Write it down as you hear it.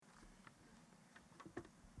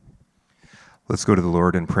Let's go to the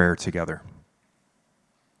Lord in prayer together.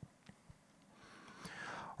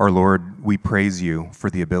 Our Lord, we praise you for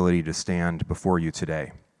the ability to stand before you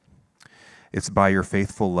today. It's by your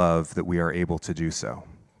faithful love that we are able to do so.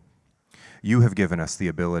 You have given us the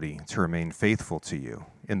ability to remain faithful to you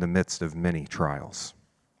in the midst of many trials.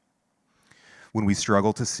 When we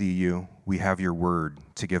struggle to see you, we have your word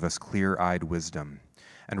to give us clear-eyed wisdom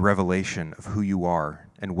and revelation of who you are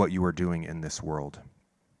and what you are doing in this world.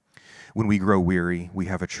 When we grow weary, we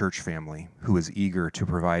have a church family who is eager to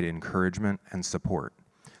provide encouragement and support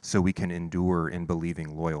so we can endure in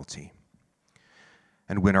believing loyalty.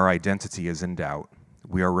 And when our identity is in doubt,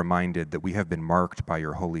 we are reminded that we have been marked by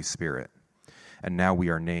your Holy Spirit, and now we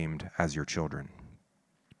are named as your children.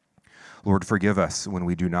 Lord, forgive us when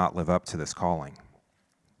we do not live up to this calling.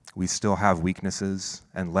 We still have weaknesses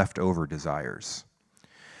and leftover desires.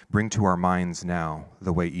 Bring to our minds now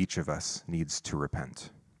the way each of us needs to repent.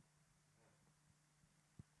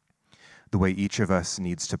 The way each of us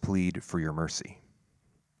needs to plead for your mercy.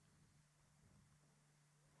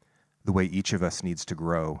 The way each of us needs to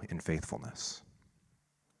grow in faithfulness.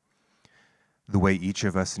 The way each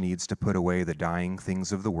of us needs to put away the dying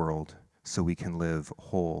things of the world so we can live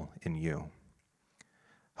whole in you.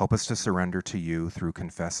 Help us to surrender to you through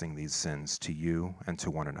confessing these sins to you and to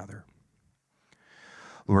one another.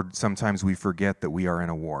 Lord, sometimes we forget that we are in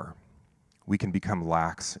a war. We can become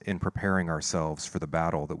lax in preparing ourselves for the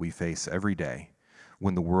battle that we face every day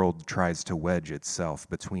when the world tries to wedge itself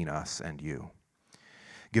between us and you.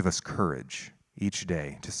 Give us courage each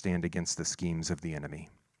day to stand against the schemes of the enemy.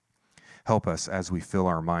 Help us as we fill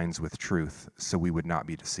our minds with truth so we would not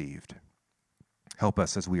be deceived. Help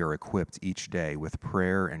us as we are equipped each day with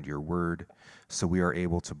prayer and your word so we are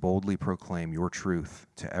able to boldly proclaim your truth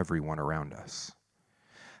to everyone around us.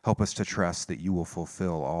 Help us to trust that you will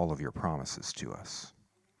fulfill all of your promises to us.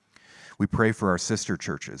 We pray for our sister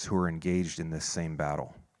churches who are engaged in this same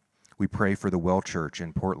battle. We pray for the Well Church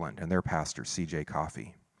in Portland and their pastor, C.J.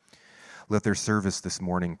 Coffey. Let their service this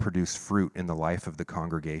morning produce fruit in the life of the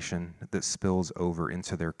congregation that spills over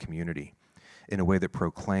into their community in a way that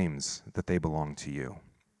proclaims that they belong to you.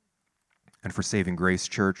 And for Saving Grace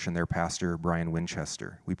Church and their pastor, Brian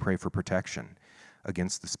Winchester, we pray for protection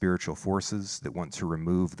against the spiritual forces that want to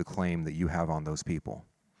remove the claim that you have on those people.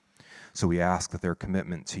 So we ask that their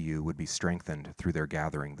commitment to you would be strengthened through their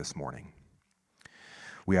gathering this morning.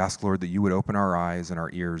 We ask, Lord, that you would open our eyes and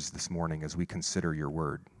our ears this morning as we consider your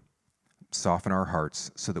word. Soften our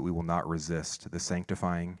hearts so that we will not resist the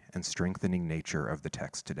sanctifying and strengthening nature of the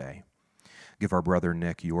text today. Give our brother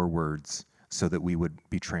Nick your words so that we would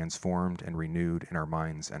be transformed and renewed in our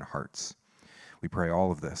minds and hearts. We pray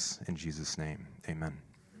all of this in Jesus' name. Amen.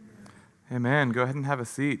 Amen. Go ahead and have a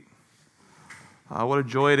seat. What a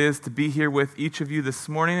joy it is to be here with each of you this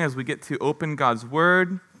morning as we get to open God's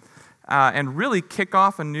Word and really kick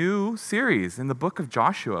off a new series in the book of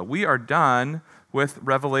Joshua. We are done with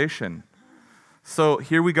Revelation. So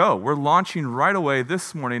here we go. We're launching right away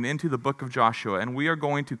this morning into the book of Joshua, and we are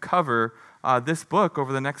going to cover this book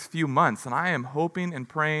over the next few months. And I am hoping and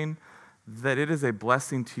praying that it is a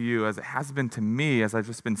blessing to you as it has been to me as I've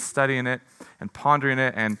just been studying it and pondering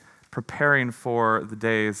it and preparing for the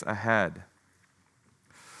days ahead.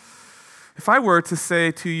 If I were to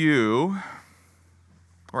say to you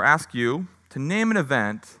or ask you to name an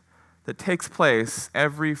event that takes place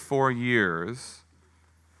every 4 years,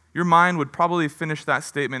 your mind would probably finish that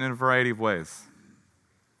statement in a variety of ways.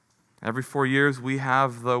 Every 4 years, we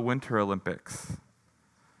have the Winter Olympics.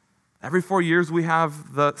 Every 4 years, we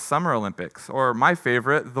have the Summer Olympics, or my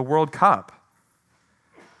favorite, the World Cup.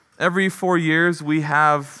 Every 4 years, we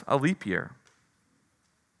have a leap year.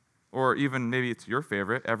 Or even, maybe it's your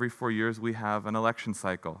favorite, every 4 years, we have an election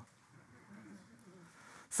cycle.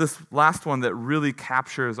 It's this last one that really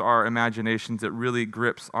captures our imaginations, it really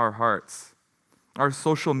grips our hearts. Our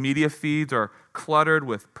social media feeds are cluttered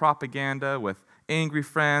with propaganda, with angry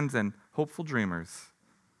friends, and hopeful dreamers.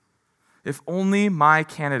 If only my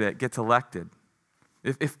candidate gets elected,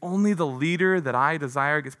 if only the leader that I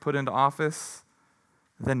desire gets put into office,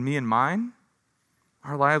 then me and mine,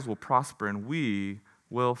 our lives will prosper and we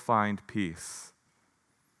will find peace.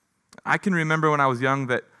 I can remember when I was young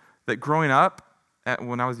that growing up,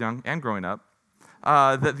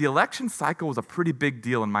 that the election cycle was a pretty big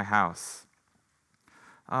deal in my house.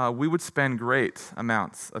 We would spend great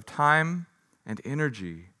amounts of time and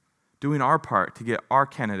energy doing our part to get our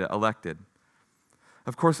candidate elected.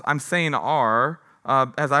 Of course, I'm saying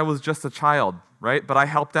as I was just a child, right? But I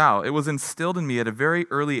helped out. It was instilled in me at a very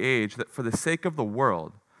early age that for the sake of the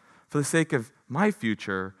world, for the sake of my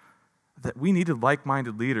future, that we needed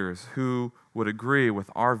like-minded leaders who would agree with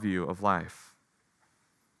our view of life.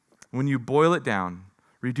 When you boil it down,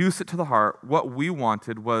 reduce it to the heart, what we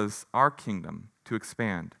wanted was our kingdom to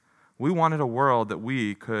expand. We wanted a world that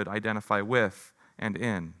we could identify with and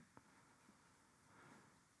in.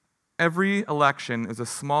 Every election is a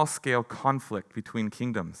small-scale conflict between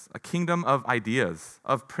kingdoms, a kingdom of ideas,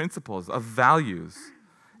 of principles, of values.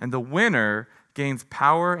 And the winner gains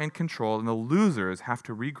power and control, and the losers have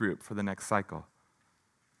to regroup for the next cycle.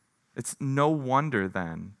 It's no wonder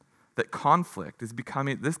then that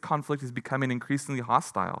this conflict is becoming increasingly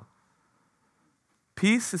hostile.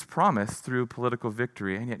 Peace is promised through political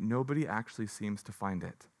victory, and yet nobody actually seems to find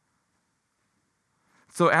it.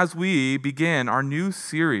 So as we begin our new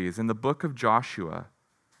series in the book of Joshua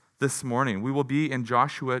this morning, we will be in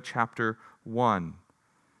Joshua chapter 1.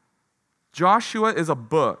 Joshua is a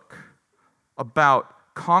book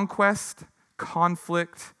about conquest,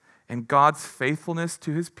 conflict, and God's faithfulness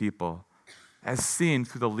to his people as seen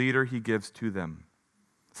through the leader he gives to them.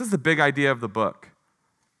 This is the big idea of the book.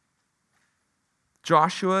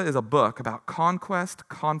 Joshua is a book about conquest,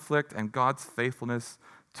 conflict, and God's faithfulness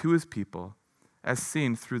to his people as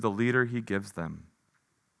seen through the leader he gives them.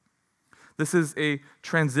 This is a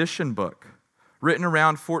transition book written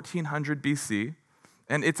around 1400 BC,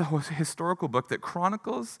 and it's a historical book that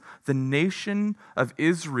chronicles the nation of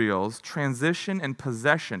Israel's transition and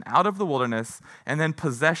possession out of the wilderness and then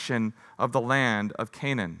possession of the land of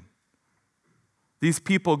Canaan. These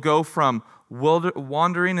people go from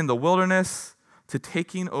wandering in the wilderness to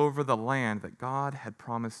taking over the land that God had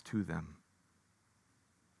promised to them.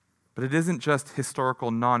 But it isn't just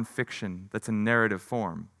historical nonfiction that's in narrative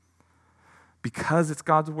form. Because it's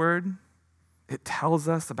God's word, it tells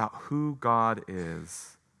us about who God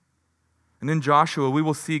is. And in Joshua, we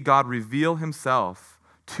will see God reveal himself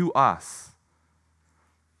to us.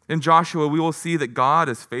 In Joshua, we will see that God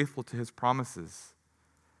is faithful to his promises.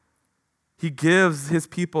 He gives his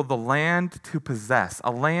people the land to possess,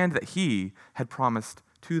 a land that he had promised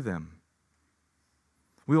to them.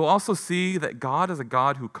 We will also see that God is a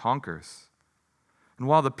God who conquers. And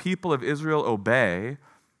while the people of Israel obey,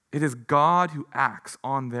 it is God who acts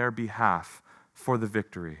on their behalf for the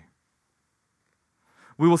victory.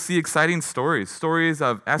 We will see exciting stories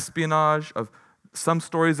of espionage, of some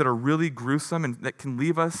stories that are really gruesome and that can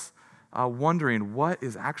leave us wondering what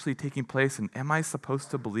is actually taking place and am I supposed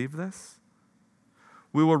to believe this?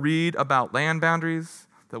 We will read about land boundaries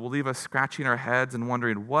that will leave us scratching our heads and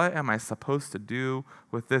wondering, what am I supposed to do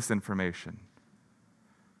with this information?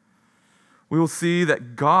 We will see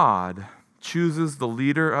that God chooses the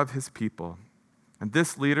leader of his people. And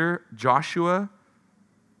this leader, Joshua,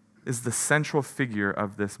 is the central figure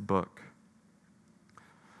of this book.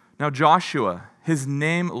 Now, Joshua, his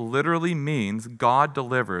name literally means God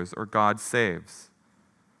delivers or God saves.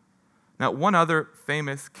 Now, one other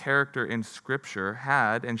famous character in Scripture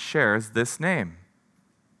had and shares this name.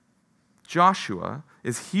 Joshua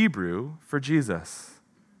is Hebrew for Jesus.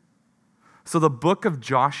 So the book of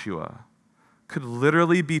Joshua could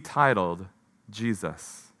literally be titled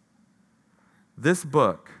Jesus. This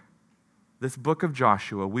book of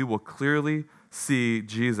Joshua, we will clearly see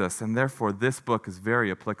Jesus, and therefore this book is very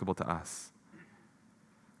applicable to us.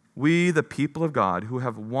 We, the people of God, who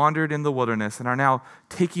have wandered in the wilderness and are now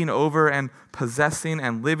taking over and possessing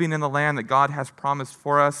and living in the land that God has promised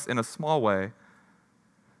for us in a small way,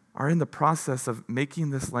 are in the process of making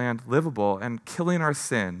this land livable and killing our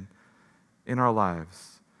sin in our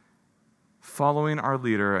lives, following our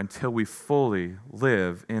leader until we fully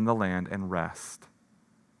live in the land and rest.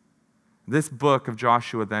 This book of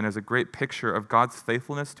Joshua, then, is a great picture of God's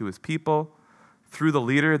faithfulness to his people through the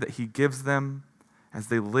leader that he gives them as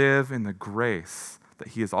they live in the grace that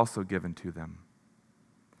he has also given to them.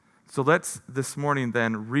 So let's this morning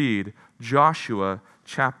then read Joshua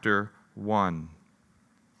chapter 1.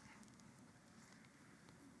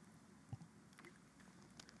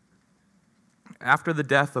 After the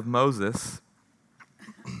death of Moses,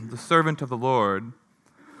 the servant of the Lord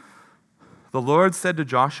said to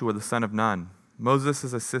Joshua the son of Nun,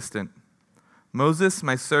 Moses' assistant, Moses,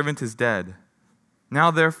 my servant, is dead. Now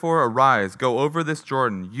therefore arise, go over this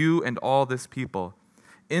Jordan, you and all this people,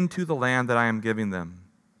 into the land that I am giving them,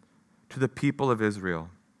 to the people of Israel.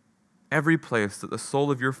 Every place that the sole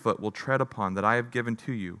of your foot will tread upon that I have given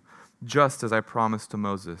to you, just as I promised to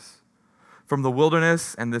Moses. From the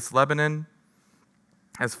wilderness and this Lebanon,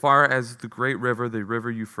 as far as the great river, the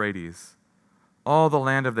river Euphrates, all the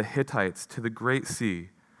land of the Hittites to the great sea,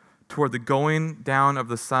 toward the going down of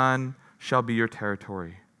the sun shall be your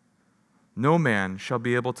territory. No man shall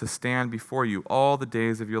be able to stand before you all the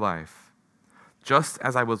days of your life. Just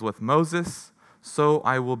as I was with Moses, so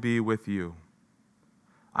I will be with you.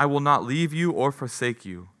 I will not leave you or forsake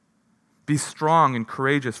you. Be strong and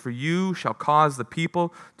courageous, for you shall cause the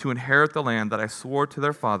people to inherit the land that I swore to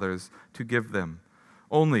their fathers to give them.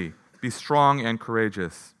 Only be strong and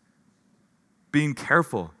courageous, being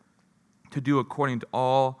careful to do according to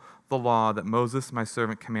all the law that Moses my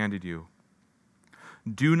servant commanded you.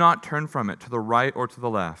 Do not turn from it to the right or to the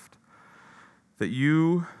left, that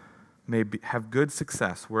you may have good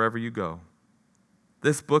success wherever you go.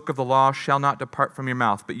 This book of the law shall not depart from your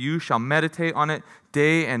mouth, but you shall meditate on it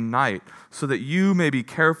day and night, so that you may be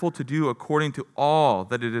careful to do according to all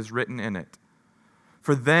that it is written in it.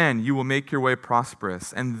 For then you will make your way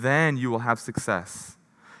prosperous, and then you will have success.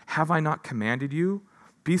 Have I not commanded you?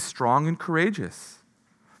 Be strong and courageous.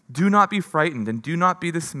 Do not be frightened and do not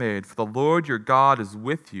be dismayed, for the Lord your God is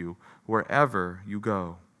with you wherever you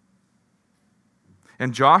go.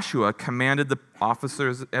 And Joshua commanded the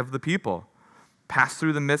officers of the people, pass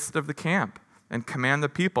through the midst of the camp and command the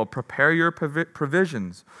people, prepare your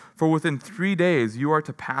provisions, for within 3 days you are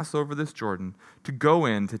to pass over this Jordan to go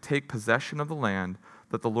in to take possession of the land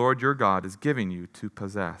that the Lord your God is giving you to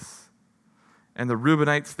possess. And the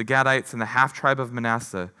Reubenites, the Gadites, and the half-tribe of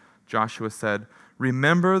Manasseh, Joshua said,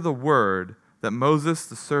 remember the word that Moses,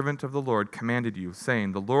 the servant of the Lord, commanded you,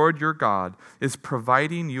 saying, the Lord your God is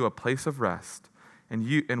providing you a place of rest,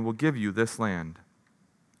 and will give you this land.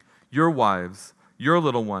 Your wives, your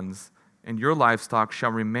little ones, and your livestock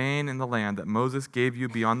shall remain in the land that Moses gave you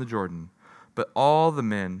beyond the Jordan, but all the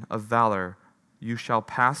men of valor you shall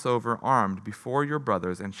pass over armed before your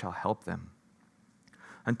brothers and shall help them,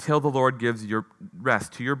 until the Lord gives your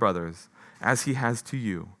rest to your brothers, as he has to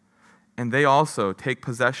you, and they also take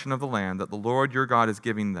possession of the land that the Lord your God is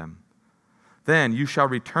giving them. Then you shall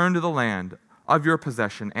return to the land of your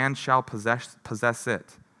possession and shall possess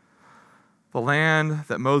it, the land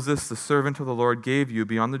that Moses, the servant of the Lord, gave you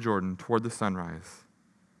beyond the Jordan toward the sunrise.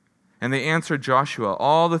 And they answered Joshua,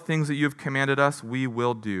 all the things that you have commanded us, we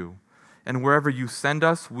will do, and wherever you send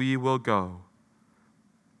us, we will go.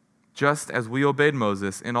 Just as we obeyed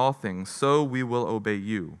Moses in all things, so we will obey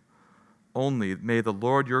you. Only may the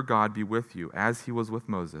Lord your God be with you, as he was with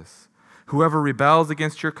Moses. Whoever rebels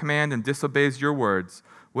against your command and disobeys your words,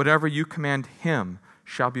 whatever you command him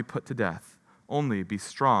shall be put to death. Only be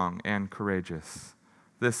strong and courageous.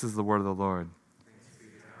 This is the word of the Lord.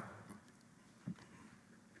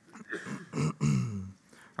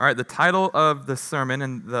 All right, the title of the sermon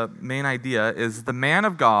and the main idea is The Man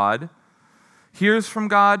of God hears from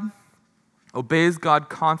God, obeys God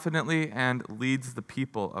confidently, and leads the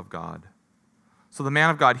people of God. So the man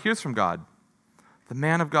of God hears from God. The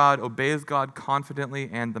man of God obeys God confidently,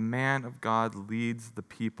 and the man of God leads the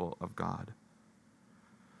people of God.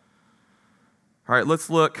 All right, let's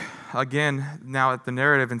look again now at the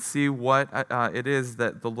narrative and see what it is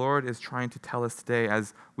that the Lord is trying to tell us today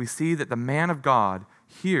as we see that the man of God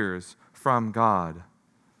hears from God.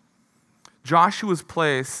 Joshua's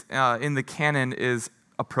place in the canon is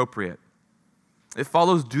appropriate. It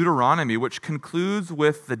follows Deuteronomy, which concludes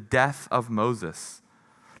with the death of Moses.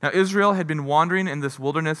 Now, Israel had been wandering in this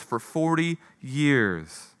wilderness for 40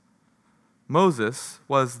 years. Moses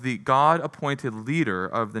was the God-appointed leader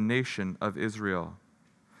of the nation of Israel.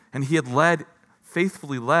 And he had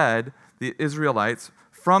faithfully led the Israelites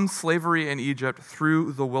from slavery in Egypt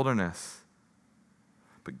through the wilderness.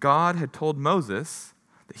 But God had told Moses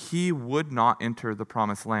that he would not enter the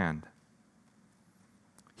promised land.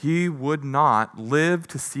 He would not live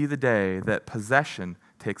to see the day that possession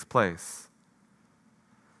takes place.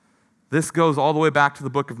 This goes all the way back to the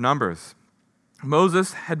book of Numbers.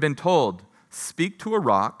 Moses had been told, speak to a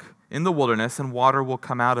rock in the wilderness and water will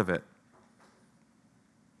come out of it.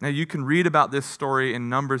 Now you can read about this story in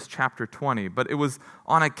Numbers chapter 20, but it was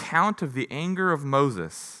on account of the anger of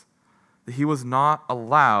Moses that he was not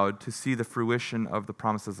allowed to see the fruition of the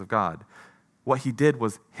promises of God. What he did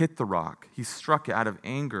was hit the rock. He struck it out of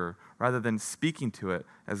anger rather than speaking to it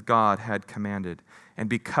as God had commanded. And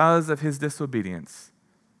because of his disobedience,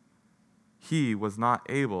 he was not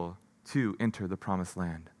able to enter the promised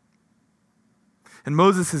land. And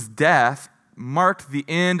Moses' death marked the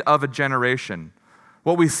end of a generation.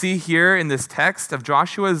 What we see here in this text of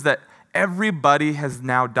Joshua is that everybody has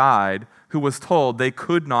now died who was told they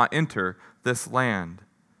could not enter this land.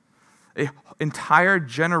 An entire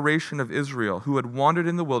generation of Israel who had wandered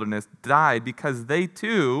in the wilderness died because they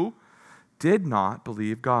too did not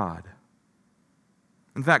believe God.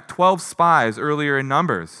 In fact, 12 spies earlier in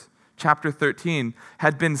Numbers, chapter 13,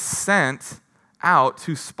 had been sent out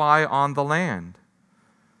to spy on the land.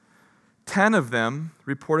 10 of them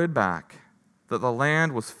reported back that the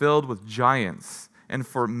land was filled with giants and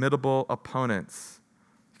formidable opponents.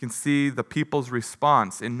 You can see the people's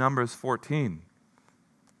response in Numbers 14.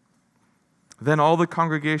 Then all the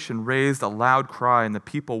congregation raised a loud cry, and the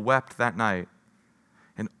people wept that night.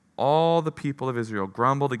 And all the people of Israel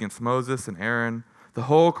grumbled against Moses and Aaron. The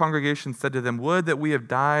whole congregation said to them, "Would that we had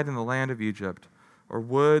died in the land of Egypt, or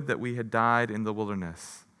would that we had died in the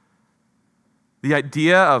wilderness." The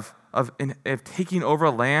idea of taking over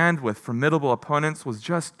a land with formidable opponents was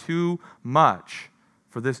just too much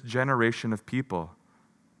for this generation of people.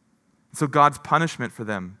 So God's punishment for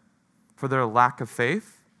them, for their lack of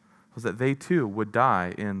faith, was that they too would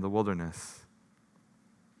die in the wilderness.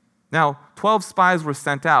 Now, 12 spies were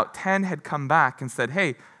sent out. 10 had come back and said,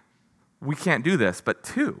 "Hey, we can't do this." But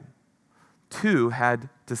two had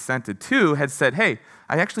dissented. 2 had said, "Hey,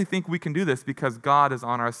 I actually think we can do this because God is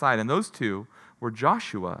on our side." And those 2 were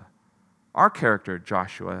Joshua, our character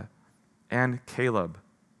Joshua, and Caleb,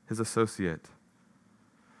 his associate.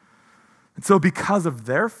 And so because of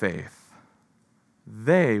their faith,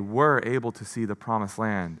 they were able to see the promised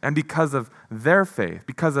land. And because of their faith,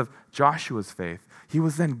 because of Joshua's faith, he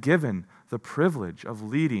was then given the privilege of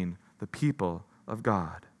leading the people of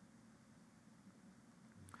God.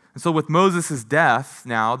 And so with Moses' death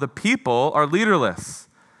now, the people are leaderless.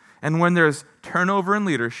 And when there's turnover in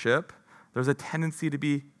leadership, there's a tendency to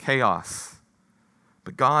be chaos.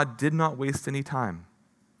 But God did not waste any time.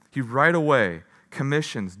 He right away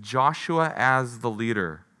commissions Joshua as the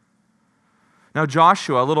leader. Now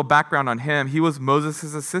Joshua, a little background on him, he was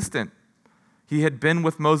Moses' assistant. He had been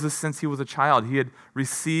with Moses since he was a child. He had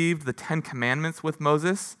received the 10 Commandments with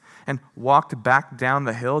Moses and walked back down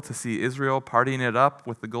the hill to see Israel partying it up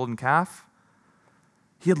with the golden calf.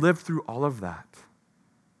 He had lived through all of that.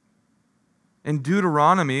 In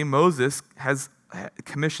Deuteronomy, Moses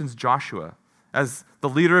commissions Joshua as the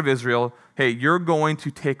leader of Israel. "Hey, you're going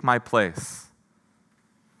to take my place."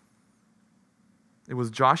 It was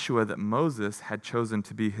Joshua that Moses had chosen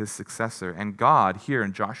to be his successor. And God, here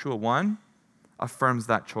in Joshua 1, affirms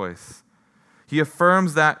that choice. He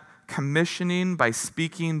affirms that commissioning by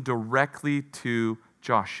speaking directly to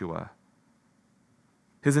Joshua.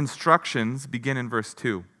 His instructions begin in verse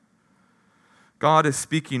 2. God is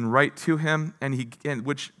speaking right to him,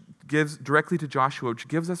 which gives directly to Joshua, which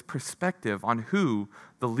gives us perspective on who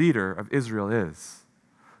the leader of Israel is,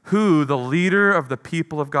 who the leader of the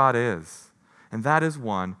people of God is. And that is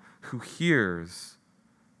one who hears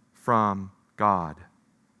from God.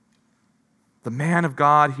 The man of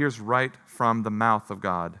God hears right from the mouth of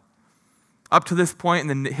God. Up to this point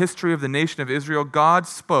in the history of the nation of Israel, God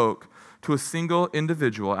spoke to a single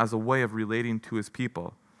individual as a way of relating to his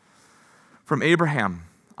people. From Abraham,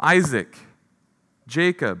 Isaac,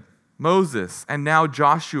 Jacob, Moses, and now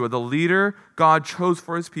Joshua, the leader God chose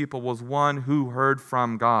for his people was one who heard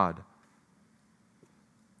from God.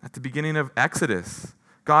 At the beginning of Exodus,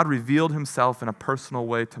 God revealed himself in a personal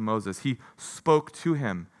way to Moses. He spoke to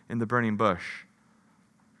him in the burning bush.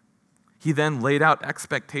 He then laid out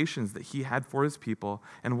expectations that he had for his people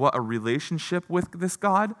and what a relationship with this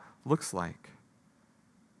God looks like.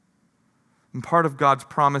 And part of God's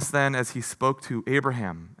promise then, as he spoke to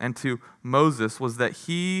Abraham and to Moses, was that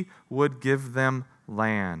he would give them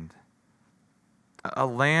land. A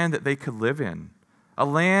land that they could live in. A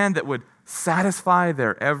land that would satisfy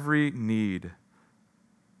their every need.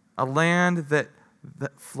 A land that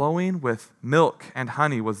flowing with milk and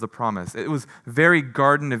honey was the promise. It was very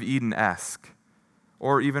Garden of Eden-esque,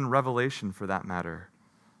 or even Revelation for that matter.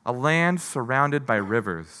 A land surrounded by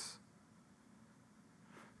rivers.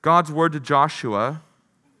 God's word to Joshua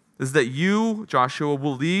is that you, Joshua,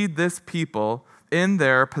 will lead this people in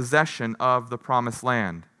their possession of the promised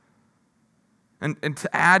land. And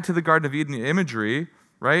to add to the Garden of Eden imagery,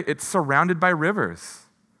 right, it's surrounded by rivers.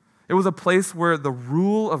 It was a place where the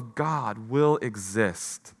rule of God will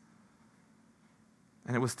exist.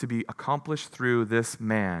 And it was to be accomplished through this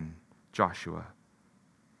man, Joshua.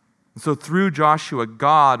 And so through Joshua,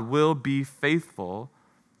 God will be faithful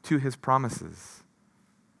to his promises.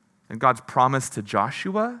 And God's promise to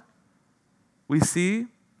Joshua, we see,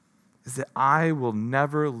 is that I will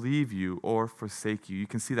never leave you or forsake you. You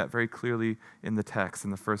can see that very clearly in the text,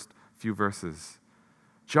 in the first few verses.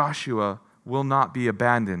 Joshua will not be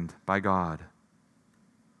abandoned by God.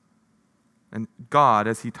 And God,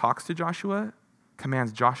 as he talks to Joshua,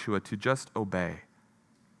 commands Joshua to just obey.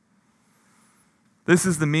 This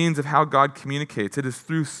is the means of how God communicates. It is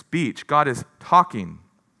through speech. God is talking.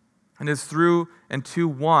 And is through and to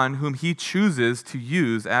one whom he chooses to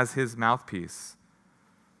use as his mouthpiece.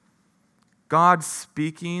 God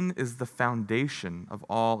speaking is the foundation of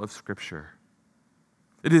all of Scripture.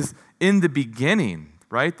 It is in the beginning,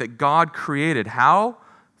 right, that God created. How?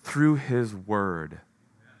 Through his word.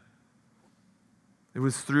 It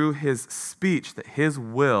was through his speech that his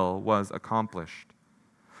will was accomplished.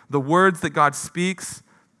 The words that God speaks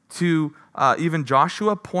to even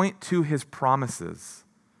Joshua point to his promises.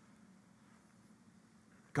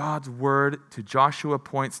 God's word to Joshua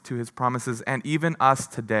points to his promises, and even us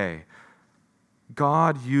today.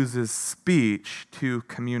 God uses speech to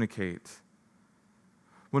communicate.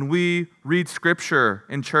 When we read scripture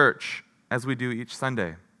in church, as we do each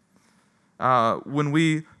Sunday, when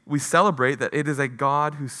we celebrate that it is a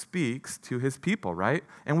God who speaks to his people, right?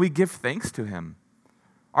 And we give thanks to him.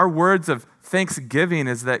 Our words of thanksgiving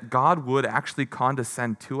is that God would actually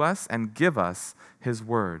condescend to us and give us his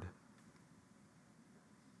word.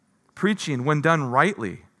 Preaching, when done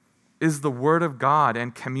rightly, is the word of God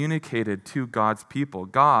and communicated to God's people.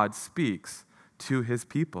 God speaks to his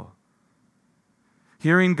people.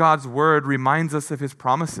 Hearing God's word reminds us of his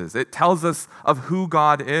promises. It tells us of who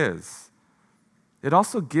God is. It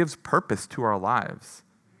also gives purpose to our lives.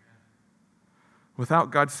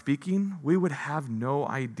 Without God speaking, we would have no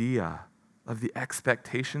idea of the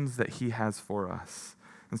expectations that he has for us.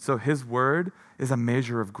 And so his word is a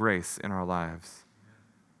measure of grace in our lives.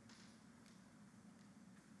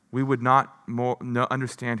 We would not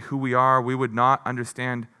understand who we are. We would not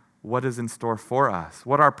understand what is in store for us,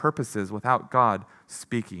 what our purpose is without God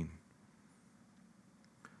speaking.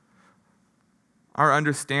 Our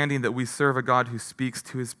understanding that we serve a God who speaks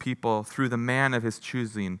to his people through the man of his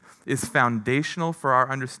choosing is foundational for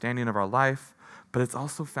our understanding of our life, but it's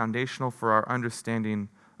also foundational for our understanding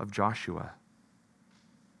of Joshua.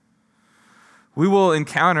 We will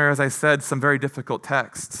encounter, as I said, some very difficult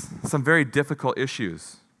texts, some very difficult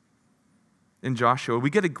issues in Joshua. We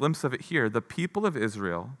get a glimpse of it here. The people of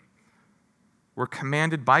Israel were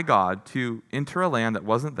commanded by God to enter a land that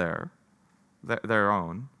wasn't their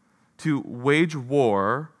own, to wage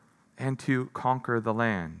war and to conquer the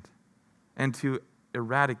land, and to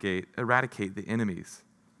eradicate the enemies.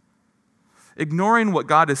 Ignoring what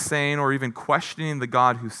God is saying or even questioning the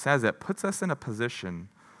God who says it puts us in a position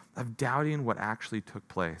of doubting what actually took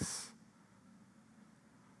place.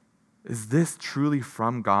 Is this truly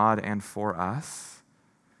from God and for us?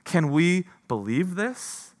 Can we believe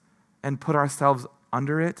this and put ourselves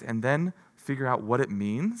under it and then figure out what it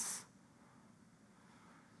means?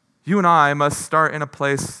 You and I must start in a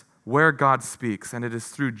place where God speaks, and it is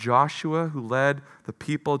through Joshua who led the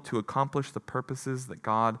people to accomplish the purposes that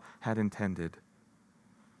God had intended.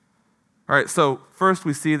 All right, so first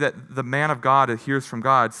we see that the man of God hears from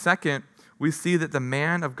God. Second, we see that the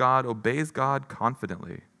man of God obeys God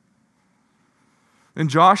confidently. In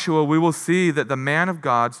Joshua, we will see that the man of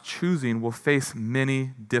God's choosing will face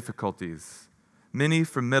many difficulties, many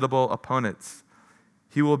formidable opponents.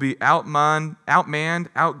 He will be outmanned,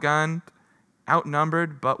 outgunned,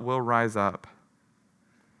 outnumbered, but will rise up.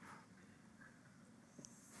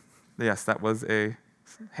 Yes, that was a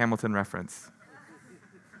Hamilton reference.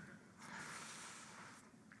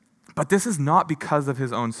 But this is not because of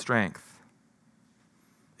his own strength.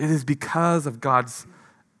 It is because of God's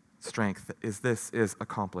strength that this is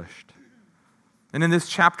accomplished. And in this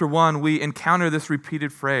chapter 1, we encounter this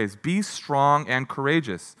repeated phrase, be strong and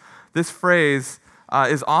courageous. This phrase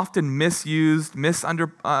is often misused,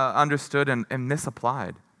 misunderstood, and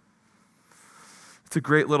misapplied. It's a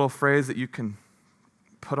great little phrase that you can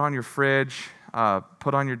put on your fridge,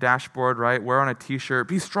 put on your dashboard, right? Wear on a t-shirt,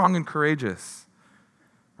 be strong and courageous,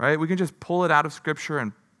 right? We can just pull it out of Scripture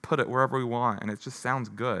and put it wherever we want, and it just sounds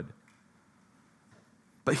good.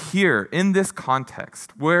 But here, in this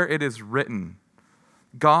context, where it is written,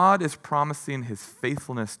 God is promising his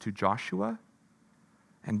faithfulness to Joshua,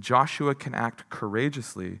 and Joshua can act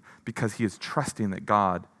courageously because he is trusting that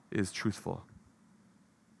God is truthful.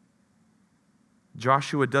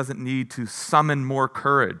 Joshua doesn't need to summon more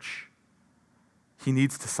courage. He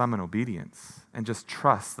needs to summon obedience and just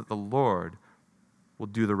trust that the Lord will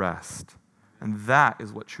do the rest. And that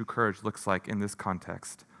is what true courage looks like in this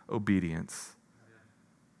context, obedience.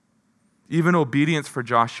 Even obedience for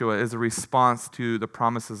Joshua is a response to the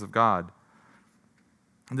promises of God.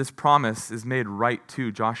 And this promise is made right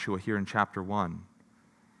to Joshua here in chapter 1.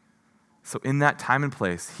 So in that time and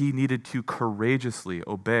place, he needed to courageously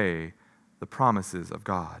obey the promises of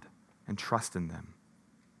God and trust in them.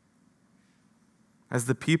 As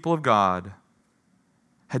the people of God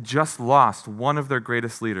had just lost one of their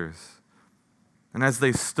greatest leaders, and as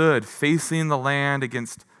they stood facing the land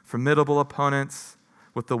against formidable opponents,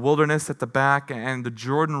 with the wilderness at the back and the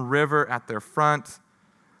Jordan River at their front,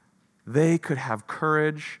 they could have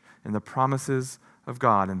courage in the promises of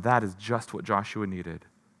God, and that is just what Joshua needed.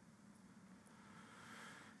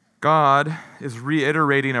 God is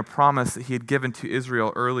reiterating a promise that he had given to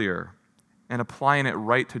Israel earlier. and applying it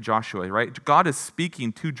right to Joshua, right? God is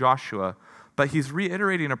speaking to Joshua, but he's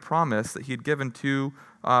reiterating a promise that he had given to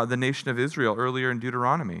the nation of Israel earlier in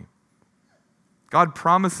Deuteronomy. God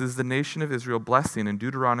promises the nation of Israel blessing in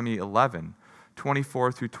Deuteronomy 11,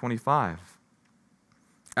 24 through 25.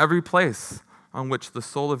 Every place on which the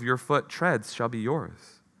sole of your foot treads shall be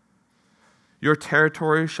yours. Your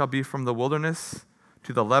territory shall be from the wilderness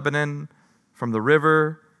to the Lebanon, from the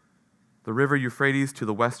river Euphrates to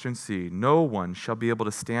the western sea. No one shall be able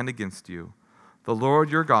to stand against you. The Lord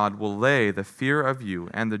your God will lay the fear of you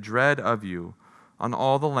and the dread of you on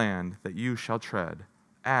all the land that you shall tread,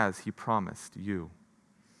 as he promised you.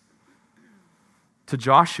 To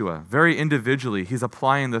Joshua, very individually, he's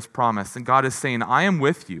applying this promise, and God is saying, I am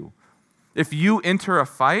with you. If you enter a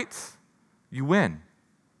fight, you win.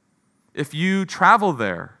 If you travel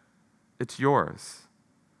there, it's yours.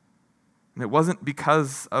 And it wasn't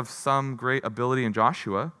because of some great ability in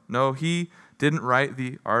Joshua. No, he didn't write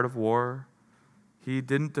the art of war. He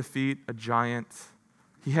didn't defeat a giant.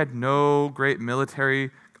 He had no great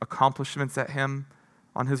military accomplishments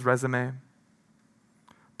on his resume.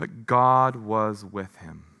 But God was with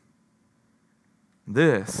him.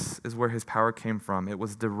 This is where his power came from. It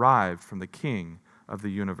was derived from the King of the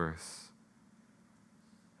universe.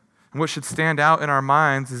 And what should stand out in our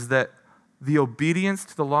minds is that the obedience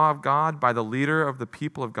to the law of God by the leader of the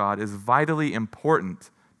people of God is vitally important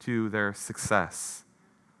to their success.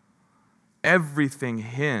 Everything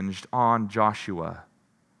hinged on Joshua.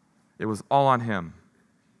 It was all on him.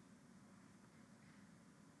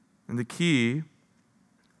 And the key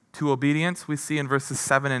to obedience we see in verses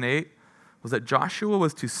 7 and 8 was that Joshua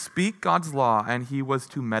was to speak God's law and he was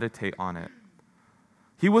to meditate on it.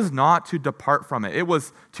 He was not to depart from it. It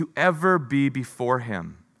was to ever be before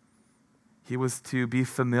him. He was to be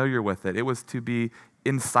familiar with it. It was to be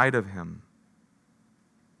inside of him.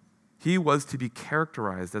 He was to be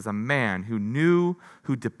characterized as a man who knew,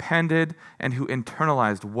 who depended, and who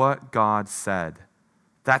internalized what God said.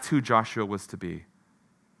 That's who Joshua was to be.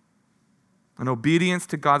 And obedience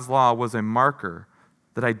to God's law was a marker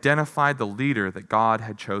that identified the leader that God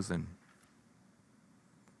had chosen.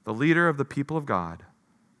 The leader of the people of God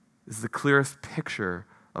is the clearest picture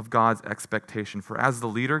of God's expectation. For as the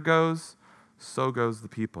leader goes, so goes the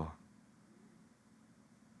people.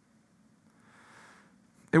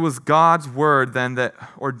 It was God's word then that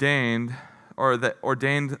with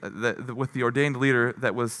the ordained leader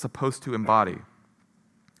that was supposed to embody.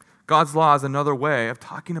 God's law is another way of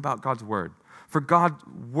talking about God's word. For God's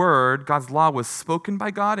word, God's law was spoken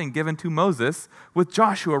by God and given to Moses with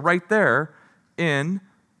Joshua right there in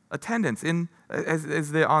attendance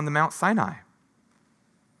as they're on the Mount Sinai.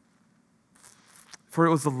 For it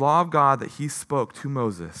was the law of God that he spoke to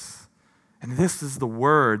Moses. And this is the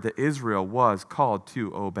word that Israel was called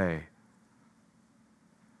to obey.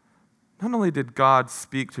 Not only did God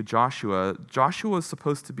speak to Joshua, Joshua was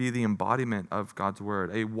supposed to be the embodiment of God's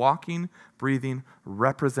word, a walking, breathing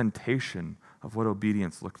representation of what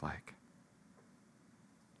obedience looked like.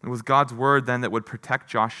 It was God's word then that would protect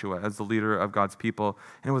Joshua as the leader of God's people.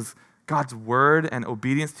 And it was God's word and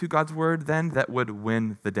obedience to God's word then that would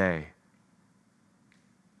win the day.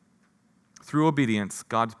 Through obedience,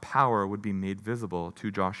 God's power would be made visible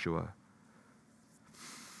to Joshua.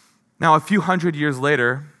 Now, a few hundred years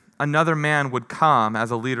later, another man would come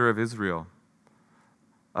as a leader of Israel.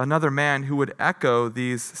 Another man who would echo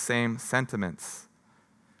these same sentiments.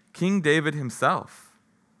 King David himself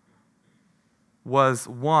was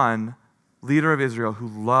one leader of Israel who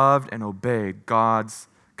loved and obeyed God's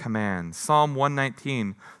commands. Psalm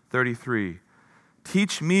 119:33.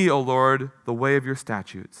 Teach me, O Lord, the way of your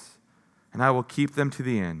statutes, and I will keep them to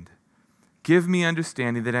the end. Give me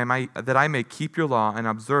understanding that I may keep your law and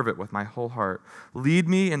observe it with my whole heart. Lead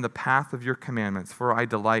me in the path of your commandments, for I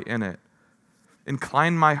delight in it.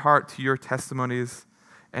 Incline my heart to your testimonies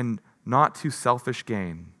and not to selfish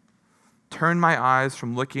gain. Turn my eyes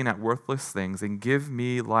from looking at worthless things and give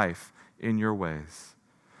me life in your ways.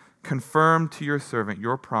 Confirm to your servant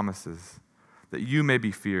your promises, that you may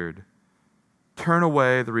be feared. Turn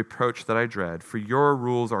away the reproach that I dread, for your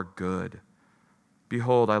rules are good.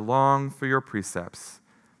 Behold, I long for your precepts.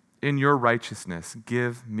 In your righteousness,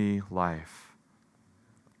 give me life.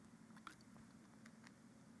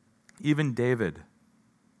 Even David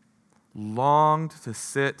longed to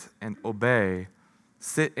sit in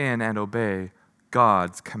and obey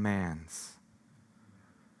God's commands.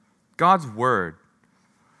 God's word,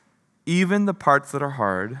 even the parts that are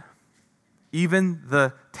hard, even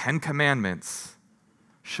the 10 Commandments,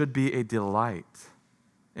 should be a delight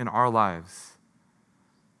in our lives.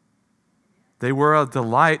 They were a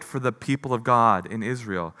delight for the people of God in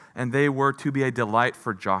Israel, and they were to be a delight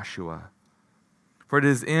for Joshua. For it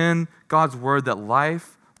is in God's word that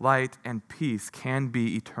life, light, and peace can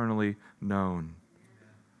be eternally known.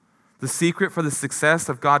 The secret for the success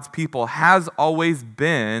of God's people has always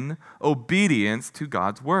been obedience to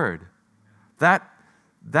God's word. That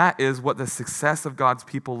is what the success of God's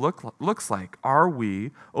people looks like. Are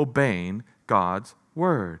we obeying God's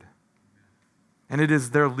word? And it is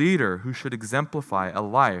their leader who should exemplify a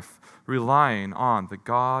life relying on the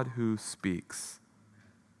God who speaks.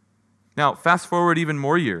 Now, fast forward even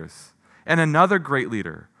more years, and another great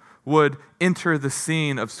leader would enter the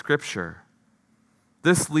scene of Scripture.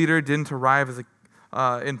 This leader didn't arrive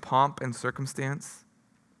in pomp and circumstance.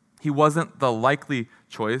 He wasn't the likely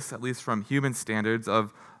choice, at least from human standards,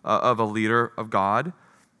 of a leader of God.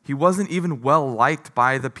 He wasn't even well liked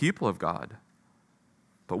by the people of God.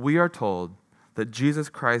 But we are told that Jesus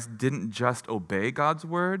Christ didn't just obey God's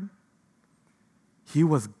word. He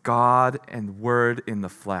was God and Word in the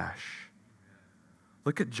flesh.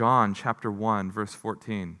 Look at John chapter 1, verse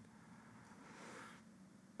 14.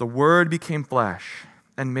 The Word became flesh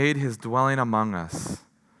and made his dwelling among us.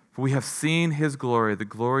 For we have seen his glory, the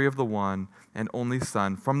glory of the one and only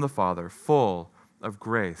Son from the Father, full of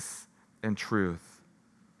grace and truth.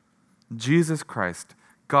 Jesus Christ,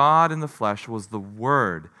 God in the flesh, was the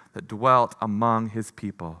Word that dwelt among his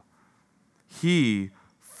people. He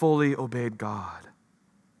fully obeyed God.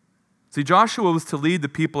 See, Joshua was to lead the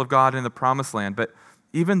people of God in the promised land, but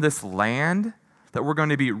even this land that we're going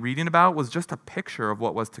to be reading about was just a picture of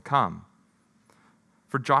what was to come.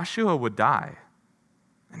 For Joshua would die,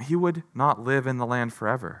 and he would not live in the land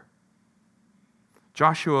forever.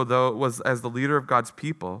 Joshua, though, was as the leader of God's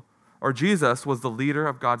people, or Jesus was the leader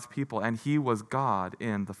of God's people, and he was God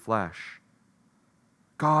in the flesh.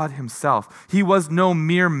 God himself. He was no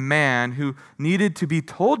mere man who needed to be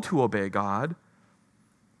told to obey God.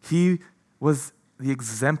 He was the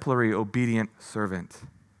exemplary obedient servant.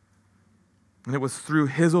 And it was through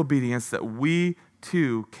his obedience that we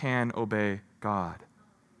too can obey God.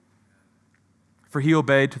 For he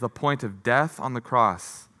obeyed to the point of death on the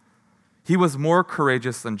cross. He was more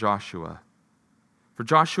courageous than Joshua. For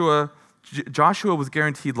Joshua was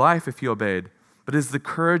guaranteed life if he obeyed, but it is the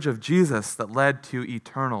courage of Jesus that led to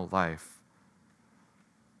eternal life.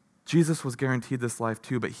 Jesus was guaranteed this life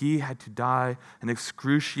too, but he had to die an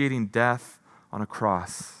excruciating death on a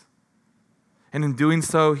cross. And in doing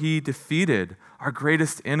so, he defeated our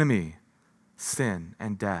greatest enemy, sin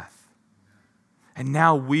and death. And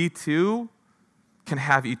now we too can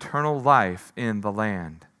have eternal life in the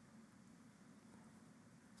land.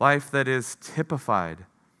 Life that is typified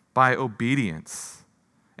by obedience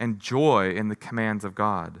and joy in the commands of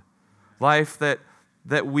God. Life that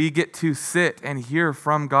we get to sit and hear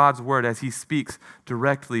from God's word as he speaks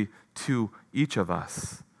directly to each of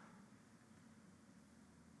us.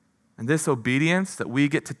 And this obedience that we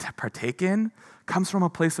get to partake in comes from a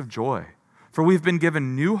place of joy. For we've been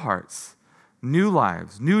given new hearts, new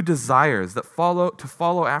lives, new desires that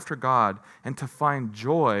follow after God and to find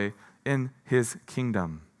joy in his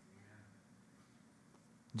kingdom.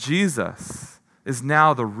 Jesus is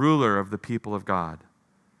now the ruler of the people of God.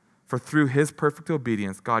 For through his perfect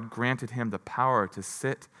obedience, God granted him the power to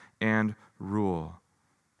sit and rule.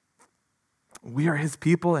 We are his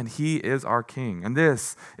people and he is our king. And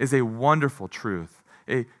this is a wonderful truth,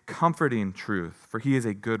 a comforting truth, for he is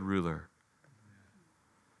a good ruler.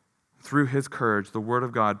 Through his courage, the word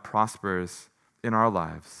of God prospers in our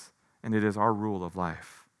lives, and it is our rule of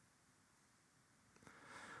life.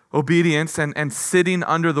 Obedience and sitting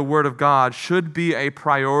under the word of God should be a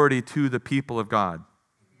priority to the people of God.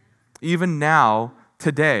 Even now,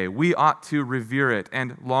 today, we ought to revere it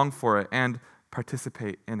and long for it and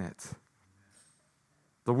participate in it.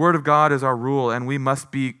 The word of God is our rule, and we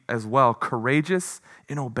must be as well courageous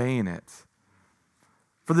in obeying it.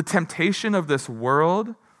 For the temptation of this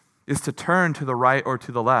world is to turn to the right or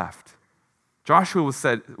to the left. Joshua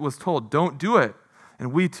was told, don't do it.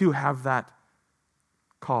 And we too have that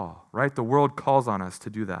call, right? The world calls on us to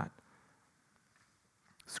do that.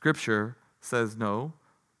 Scripture says no.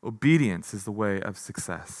 Obedience is the way of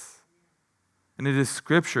success. And it is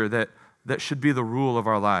Scripture that should be the rule of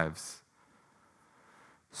our lives.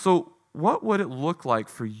 So, what would it look like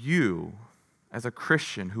for you as a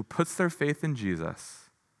Christian who puts their faith in Jesus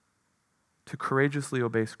to courageously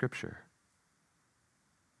obey Scripture?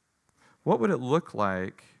 What would it look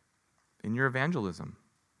like in your evangelism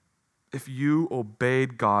if you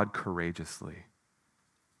obeyed God courageously?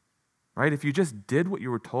 Right? If you just did what you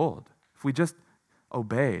were told, if we just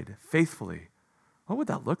obeyed faithfully, what would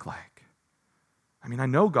that look like? I mean, I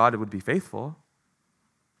know God would be faithful.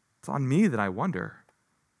 It's on me that I wonder,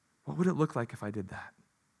 what would it look like if I did that?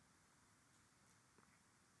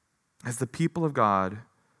 As the people of God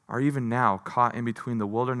are even now caught in between the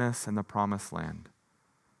wilderness and the promised land,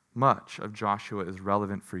 much of Joshua is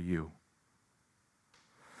relevant for you.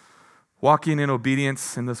 Walking in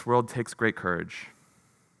obedience in this world takes great courage.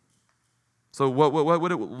 So what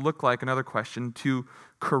would it look like, another question, to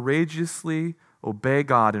courageously obey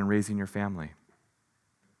God in raising your family?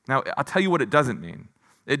 Now, I'll tell you what it doesn't mean.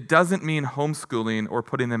 It doesn't mean homeschooling or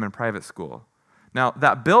putting them in private school. Now,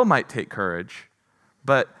 that bill might take courage,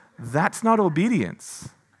 but that's not obedience.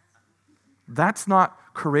 That's not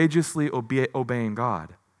courageously obeying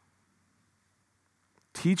God.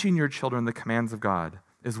 Teaching your children the commands of God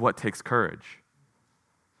is what takes courage.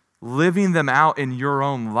 Living them out in your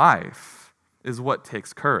own life is what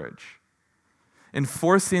takes courage.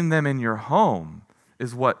 Enforcing them in your home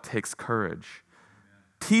is what takes courage.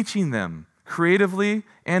 Teaching them creatively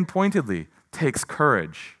and pointedly takes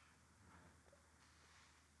courage.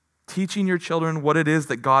 Teaching your children what it is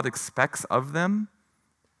that God expects of them,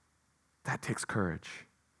 that takes courage.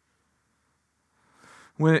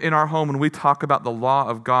 In our home, when we talk about the law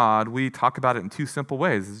of God, we talk about it in two simple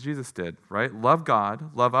ways, as Jesus did, right? Love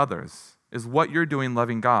God, love others. Is what you're doing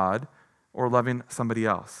loving God or loving somebody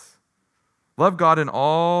else? Love God in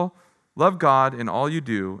all you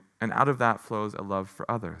do, and out of that flows a love for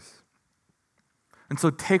others. And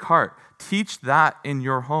so take heart. Teach that in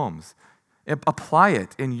your homes. Apply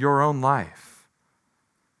it in your own life.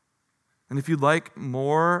 And if you'd like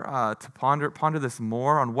more to ponder this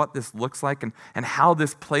more on what this looks like and how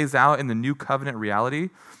this plays out in the new covenant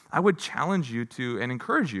reality, I would challenge you to and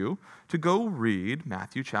encourage you to go read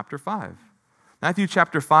Matthew chapter 5. Matthew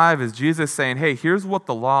chapter 5 is Jesus saying, hey, here's what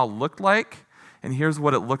the law looked like, and here's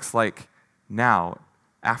what it looks like now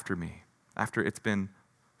after me, after it's been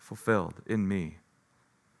fulfilled in me.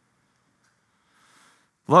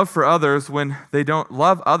 Love for others when they don't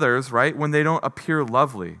love others, right? When they don't appear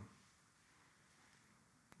lovely.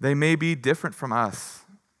 They may be different from us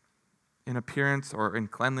in appearance or in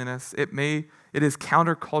cleanliness. It is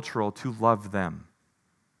countercultural to love them.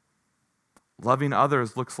 Loving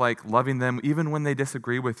others looks like loving them even when they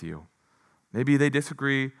disagree with you. Maybe they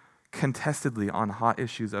disagree contestedly on hot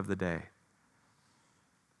issues of the day.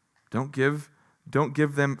 Don't give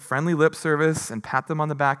them friendly lip service and pat them on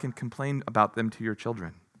the back and complain about them to your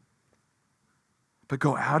children. But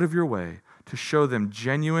go out of your way to show them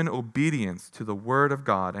genuine obedience to the Word of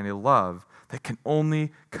God and a love that can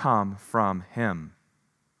only come from Him.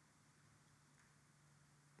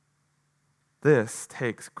 This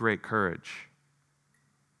takes great courage.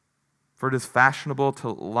 For it is fashionable to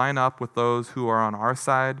line up with those who are on our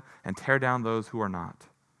side and tear down those who are not.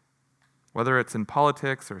 Whether it's in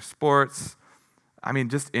politics or sports,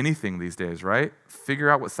 just anything these days, right? Figure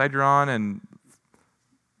out what side you're on and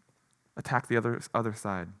attack the other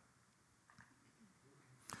side.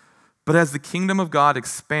 But as the kingdom of God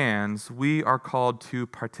expands, we are called to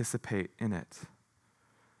participate in it.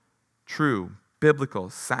 True, biblical,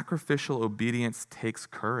 sacrificial obedience takes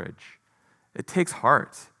courage. It takes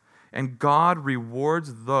heart. And God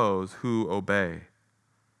rewards those who obey.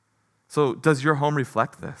 So does your home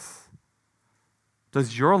reflect this?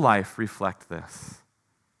 Does your life reflect this?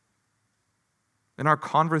 In our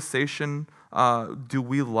conversation, do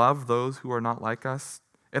we love those who are not like us?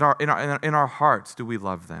 In our hearts, do we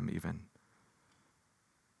love them even?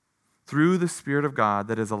 Through the Spirit of God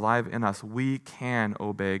that is alive in us, we can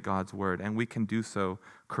obey God's word, and we can do so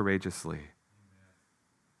courageously.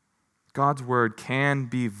 God's word can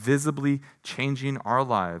be visibly changing our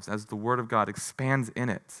lives as the word of God expands in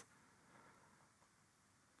it.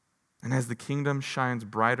 And as the kingdom shines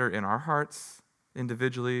brighter in our hearts,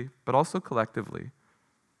 individually, but also collectively,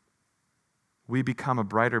 we become a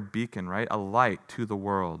brighter beacon, right? A light to the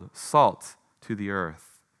world, salt to the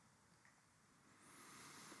earth.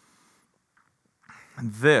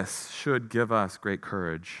 And this should give us great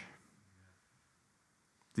courage.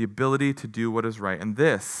 The ability to do what is right. And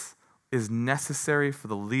this is necessary for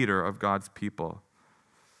the leader of God's people.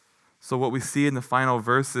 So what we see in the final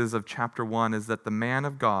verses of chapter 1 is that the man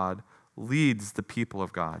of God leads the people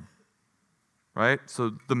of God. Right?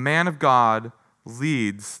 So the man of God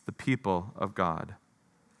leads the people of God.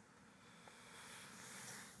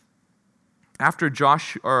 After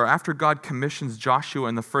God commissions Joshua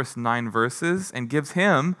in the first 9 verses and gives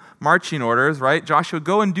him marching orders, right? Joshua,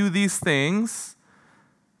 go and do these things.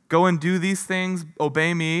 Go and do these things,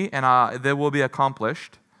 obey me, and they will be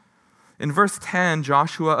accomplished. In verse 10,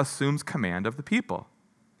 Joshua assumes command of the people.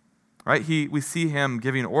 Right? We see him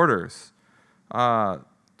giving orders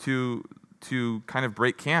to to kind of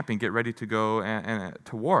break camp and get ready to go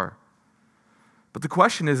to war. But the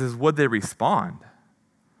question is would they respond?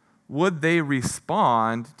 Would they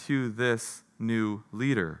respond to this new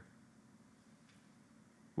leader?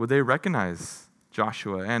 Would they recognize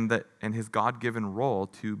Joshua and his God-given role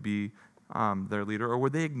to be their leader, or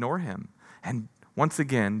would they ignore him and once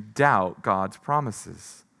again doubt God's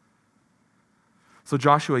promises? So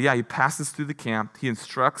Joshua, he passes through the camp. He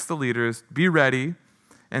instructs the leaders, be ready,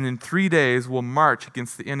 and in 3 days we'll march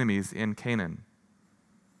against the enemies in Canaan.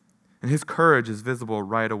 And his courage is visible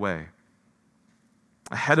right away.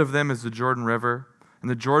 Ahead of them is the Jordan River, and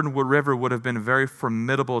the Jordan River would have been a very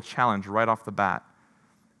formidable challenge right off the bat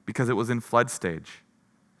because it was in flood stage.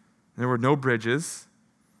 There were no bridges,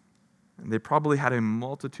 and they probably had a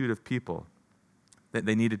multitude of people that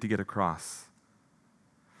they needed to get across.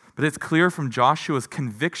 But it's clear from Joshua's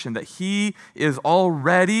conviction that he is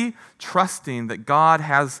already trusting that God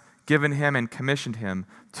has given him and commissioned him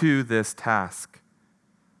to this task.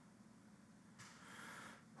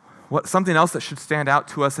 Something else that should stand out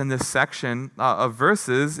to us in this section of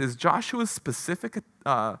verses is Joshua's specific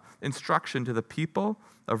instruction to the people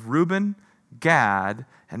of Reuben, Gad,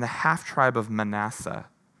 and the half-tribe of Manasseh.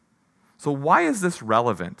 So why is this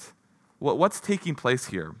relevant? What's taking place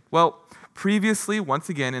here? Well, previously, once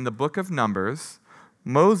again, in the book of Numbers,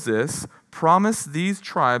 Moses promised these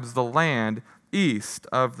tribes the land east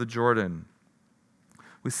of the Jordan.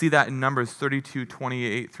 We see that in Numbers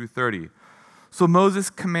 32:28 through 30. So Moses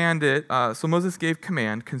gave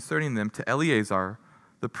command concerning them to Eleazar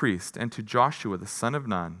the priest and to Joshua the son of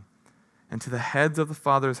Nun and to the heads of the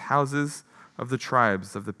fathers' houses of the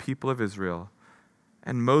tribes of the people of Israel.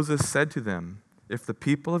 And Moses said to them, if the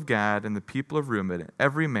people of Gad and the people of Reuben,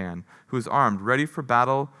 every man who is armed, ready for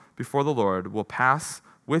battle before the Lord, will pass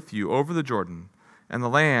with you over the Jordan, and the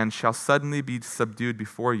land shall suddenly be subdued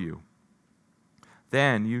before you.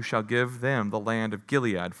 Then you shall give them the land of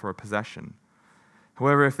Gilead for a possession.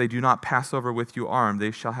 However, if they do not pass over with you armed,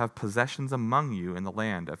 they shall have possessions among you in the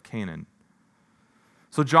land of Canaan.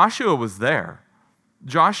 So Joshua was there.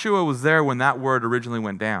 Joshua was there when that word originally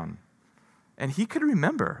went down. And he could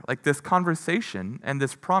remember this conversation and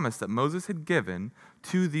this promise that Moses had given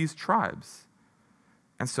to these tribes.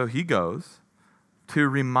 And so he goes to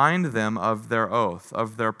remind them of their oath,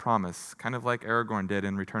 of their promise, kind of like Aragorn did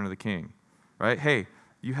in Return of the King, right? Hey,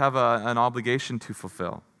 you have an obligation to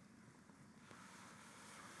fulfill.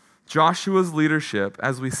 Joshua's leadership,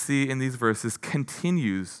 as we see in these verses,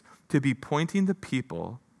 continues to be pointing the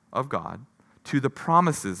people of God to the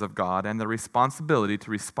promises of God and the responsibility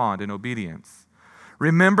to respond in obedience.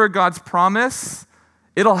 Remember God's promise?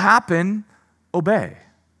 It'll happen. Obey.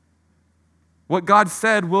 What God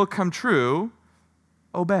said will come true.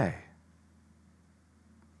 Obey.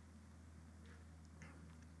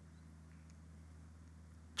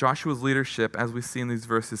 Joshua's leadership, as we see in these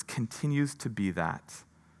verses, continues to be that.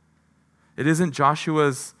 It isn't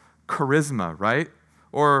Joshua's charisma, right?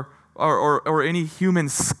 Or any human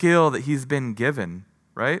skill that he's been given,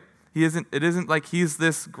 right? It isn't like he's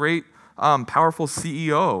this great, powerful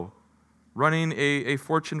CEO running a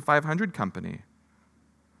Fortune 500 company.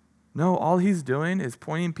 No, all he's doing is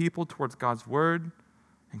pointing people towards God's word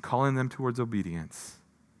and calling them towards obedience.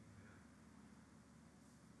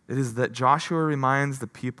 It is that Joshua reminds the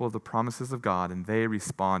people of the promises of God and they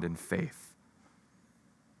respond in faith.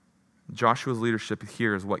 Joshua's leadership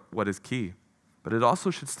here is what is key. But it also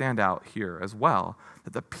should stand out here as well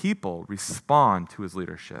that the people respond to his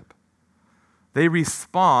leadership. They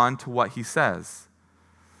respond to what he says.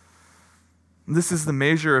 This is the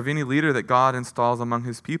measure of any leader that God installs among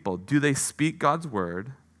his people. Do they speak God's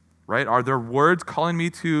word? Right? Are their words calling me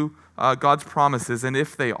to God's promises? And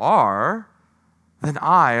if they are, then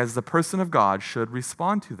I, as the person of God, should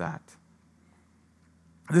respond to that.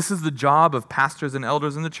 This is the job of pastors and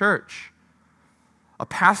elders in the church. A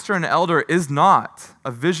pastor and elder is not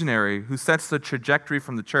a visionary who sets the trajectory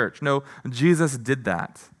from the church. No, Jesus did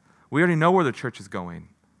that. We already know where the church is going.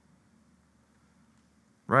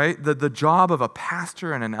 Right? The job of a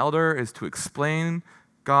pastor and an elder is to explain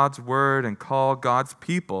God's word and call God's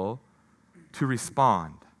people to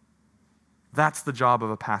respond. That's the job of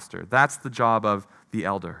a pastor. That's the job of the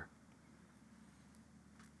elder.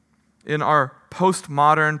 In our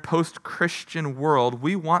postmodern, post-Christian world,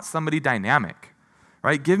 we want somebody dynamic,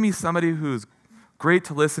 right? Give me somebody who's great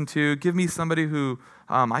to listen to. Give me somebody who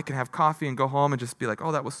I can have coffee and go home and just be like,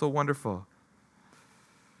 oh, that was so wonderful.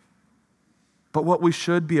 But what we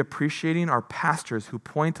should be appreciating are pastors who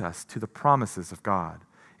point us to the promises of God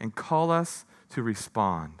and call us to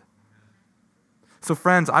respond. So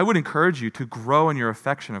friends, I would encourage you to grow in your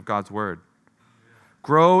affection of God's word.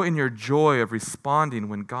 Grow in your joy of responding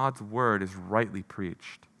when God's word is rightly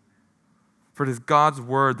preached. For it is God's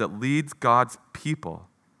word that leads God's people,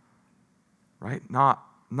 right? Not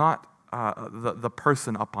the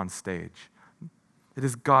person up on stage. It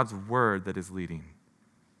is God's word that is leading.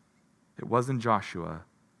 It was in Joshua.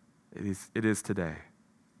 It is today.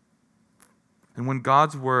 And when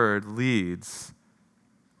God's word leads,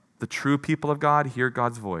 the true people of God hear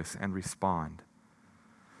God's voice and respond.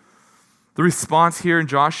 The response here in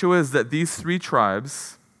Joshua is that these three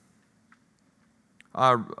tribes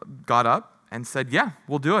got up and said, yeah,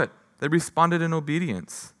 we'll do it. They responded in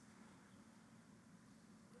obedience.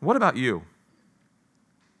 What about you?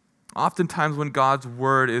 Oftentimes when God's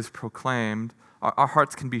word is proclaimed, our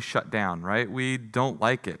hearts can be shut down, right? We don't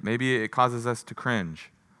like it. Maybe it causes us to cringe.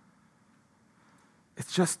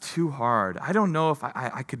 It's just too hard. I don't know if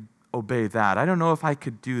I could obey that. I don't know if I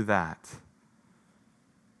could do that.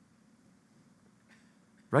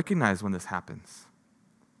 Recognize when this happens.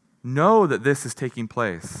 Know that this is taking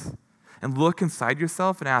place. And look inside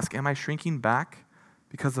yourself and ask, am I shrinking back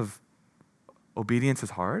because of obedience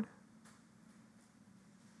is hard?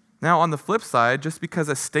 Now, on the flip side, just because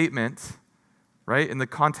a statement, right, in the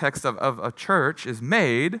context of a church is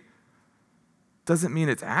made, doesn't mean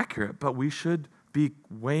it's accurate, but we should be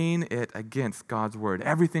weighing it against God's word.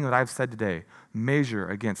 Everything that I've said today, measure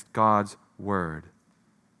against God's word.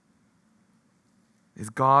 Is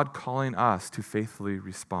God calling us to faithfully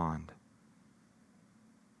respond?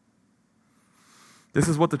 This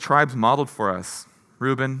is what the tribes modeled for us.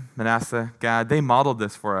 Reuben, Manasseh, Gad, they modeled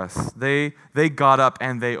this for us. They got up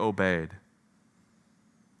and they obeyed.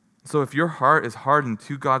 So if your heart is hardened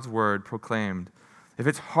to God's word proclaimed, if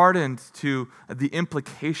it's hardened to the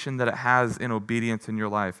implication that it has in obedience in your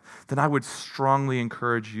life, then I would strongly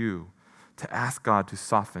encourage you to ask God to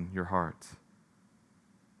soften your heart.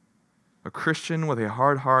 A Christian with a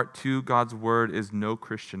hard heart to God's word is no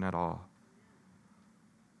Christian at all.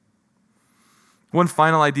 One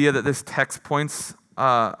final idea that this text points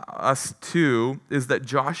us to is that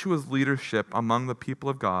Joshua's leadership among the people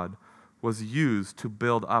of God was used to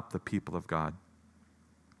build up the people of God.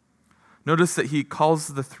 Notice that he calls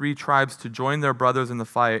the three tribes to join their brothers in the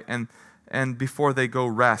fight and before they go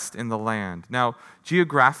rest in the land. Now,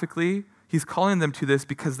 geographically, he's calling them to this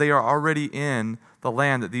because they are already in the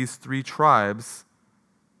land that these three tribes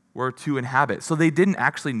were to inhabit. So they didn't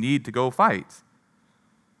actually need to go fight.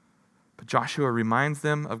 But Joshua reminds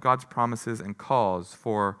them of God's promises and calls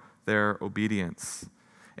for their obedience.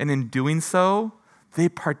 And in doing so, they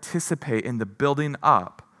participate in the building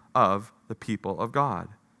up of the people of God.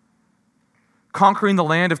 Conquering the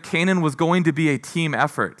land of Canaan was going to be a team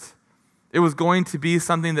effort. It was going to be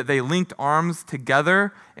something that they linked arms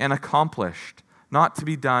together and accomplished, not to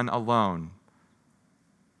be done alone.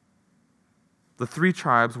 The three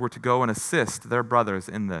tribes were to go and assist their brothers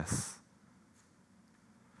in this.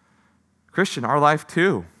 Christian, our life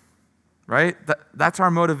too, right? That's our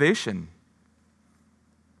motivation.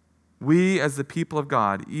 We as the people of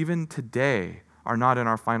God, even today, are not in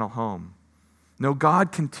our final home. No,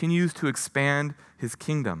 God continues to expand his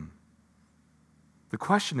kingdom. The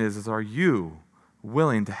question is are you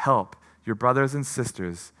willing to help your brothers and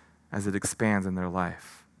sisters as it expands in their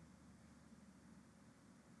life?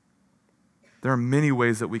 There are many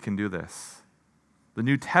ways that we can do this. The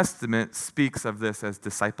New Testament speaks of this as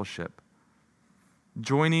discipleship.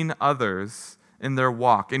 Joining others in their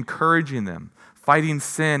walk, encouraging them, fighting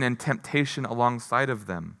sin and temptation alongside of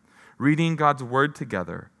them, reading God's word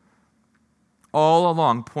together, all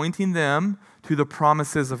along pointing them to the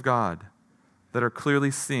promises of God that are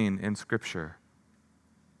clearly seen in Scripture.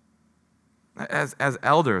 As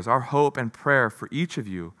elders, our hope and prayer for each of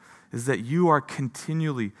you is that you are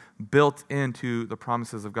continually built into the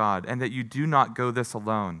promises of God and that you do not go this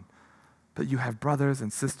alone, but you have brothers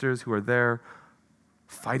and sisters who are there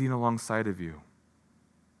fighting alongside of you.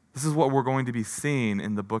 This is what we're going to be seeing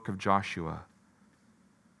in the book of Joshua.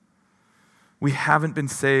 We haven't been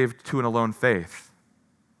saved to an alone faith.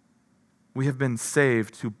 We have been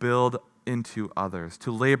saved to build into others,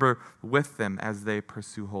 to labor with them as they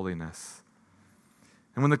pursue holiness.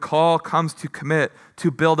 And when the call comes to commit,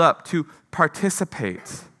 to build up, to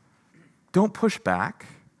participate, don't push back.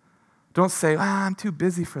 Don't say, I'm too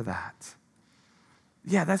busy for that.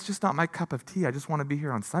 Yeah, that's just not my cup of tea. I just want to be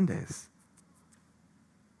here on Sundays.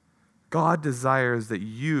 God desires that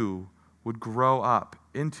you would grow up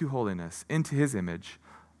into holiness, into his image,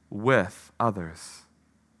 with others.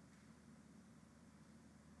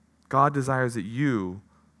 God desires that you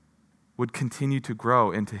would continue to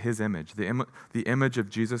grow into his image, the image of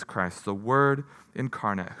Jesus Christ, the Word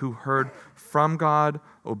incarnate, who heard from God,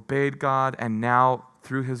 obeyed God, and now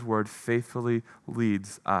through his word faithfully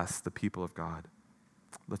leads us, the people of God.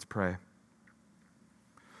 Let's pray.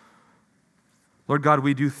 Lord God,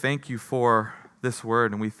 we do thank you for this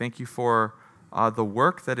word, and we thank you for the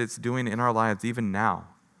work that it's doing in our lives even now.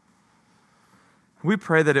 We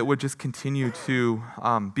pray that it would just continue to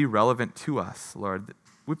be relevant to us, Lord.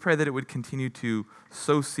 We pray that it would continue to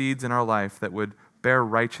sow seeds in our life that would bear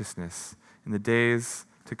righteousness in the days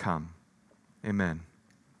to come. Amen.